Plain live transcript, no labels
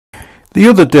The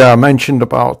other day I mentioned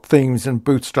about themes in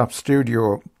Bootstrap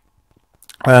Studio,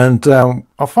 and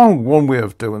I found one way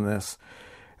of doing this.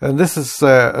 And this is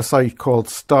a site called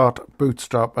Start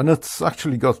Bootstrap, and it's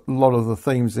actually got a lot of the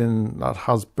themes in that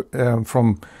has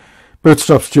from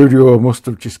Bootstrap Studio. I must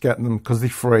have just gotten them because they're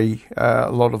free,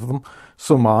 a lot of them.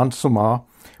 Some aren't, some are.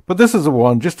 But this is a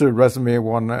one, just a resume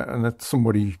one, and it's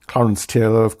somebody, Clarence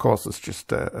Taylor, of course. It's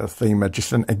just a theme,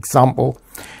 just an example.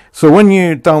 So when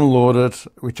you download it,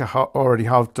 which I already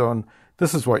have done,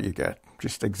 this is what you get.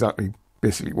 Just exactly,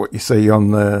 basically what you see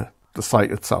on the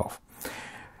site itself.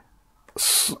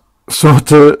 So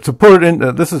to put it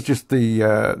into, this is just the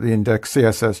index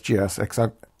CSS, JS,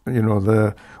 exact, you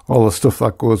know, all the stuff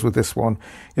that goes with this one.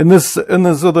 And there's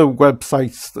other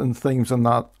websites and themes on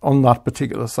that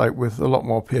particular site with a lot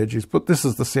more pages, but this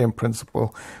is the same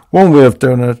principle. One way of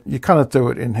doing it, you kind of do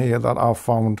it in here that I've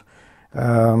found,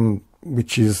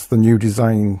 which is the new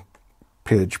design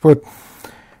page. But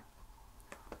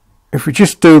if we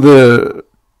just do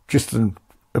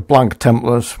a blank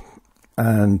template,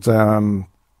 and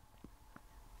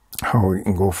how we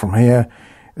can go from here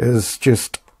is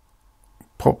just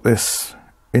pop this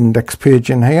index page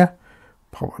in here,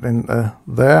 pop it into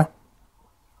there,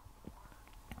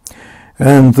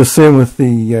 and the same with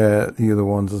the other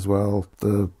ones as well,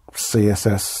 the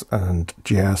CSS and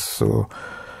JS. So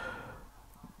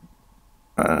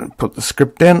put the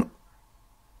script in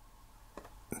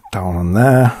down on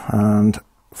there, and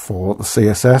for the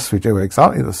CSS we do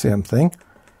exactly the same thing,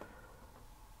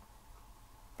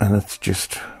 and it's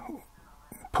just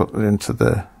put it into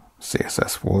the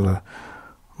CSS folder.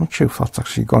 I'm not sure if that's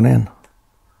actually gone in.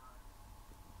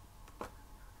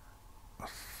 I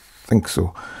think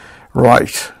so.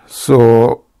 Right,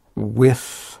 so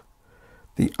with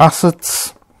the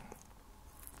assets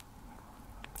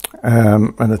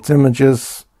and its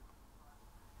images,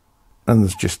 and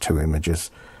there's just two images,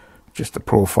 just a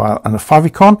profile and a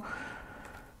favicon,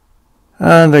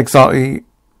 and exactly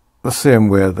the same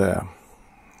way there.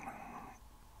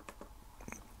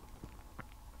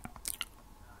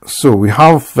 So we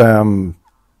have,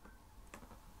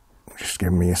 just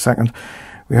give me a second,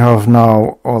 we have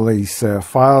now all these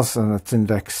files, and it's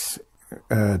index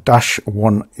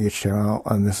 -1 HTML,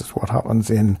 and this is what happens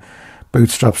in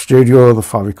Bootstrap Studio. The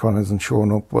favicon isn't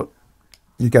showing up, but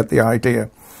you get the idea.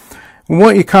 And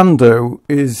what you can do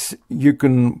is you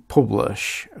can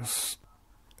publish.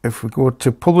 If we go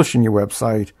to publishing your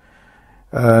website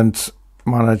and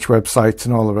manage websites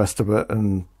and all the rest of it,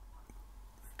 and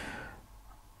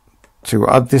to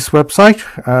add this website,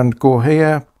 and go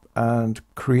here and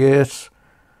create,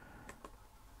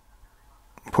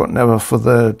 put never for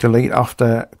the delete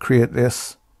after, create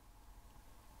this,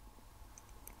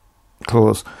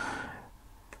 close.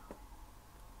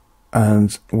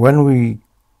 And when we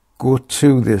go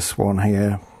to this one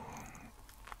here,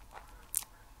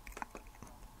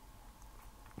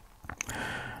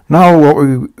 now what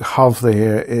we have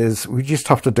there is we just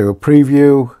have to do a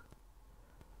preview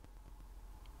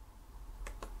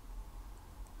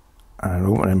and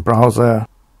open in browser,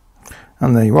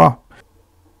 and there you are.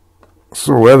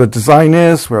 So where the design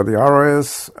is, where the arrow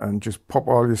is, and just pop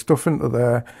all your stuff into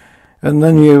there, and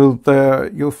then you'll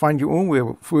find your own way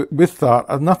with that.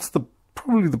 And that's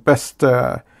probably the best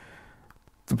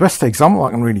example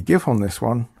I can really give on this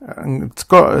one. And it's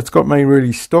got me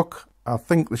really stuck. I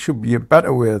think there should be a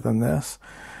better way than this,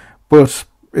 but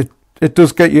it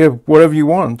does get you whatever you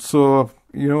want. So,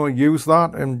 you know, use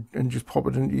that and just pop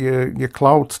it into your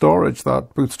cloud storage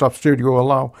that Bootstrap Studio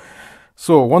allow.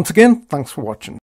 So once again, thanks for watching.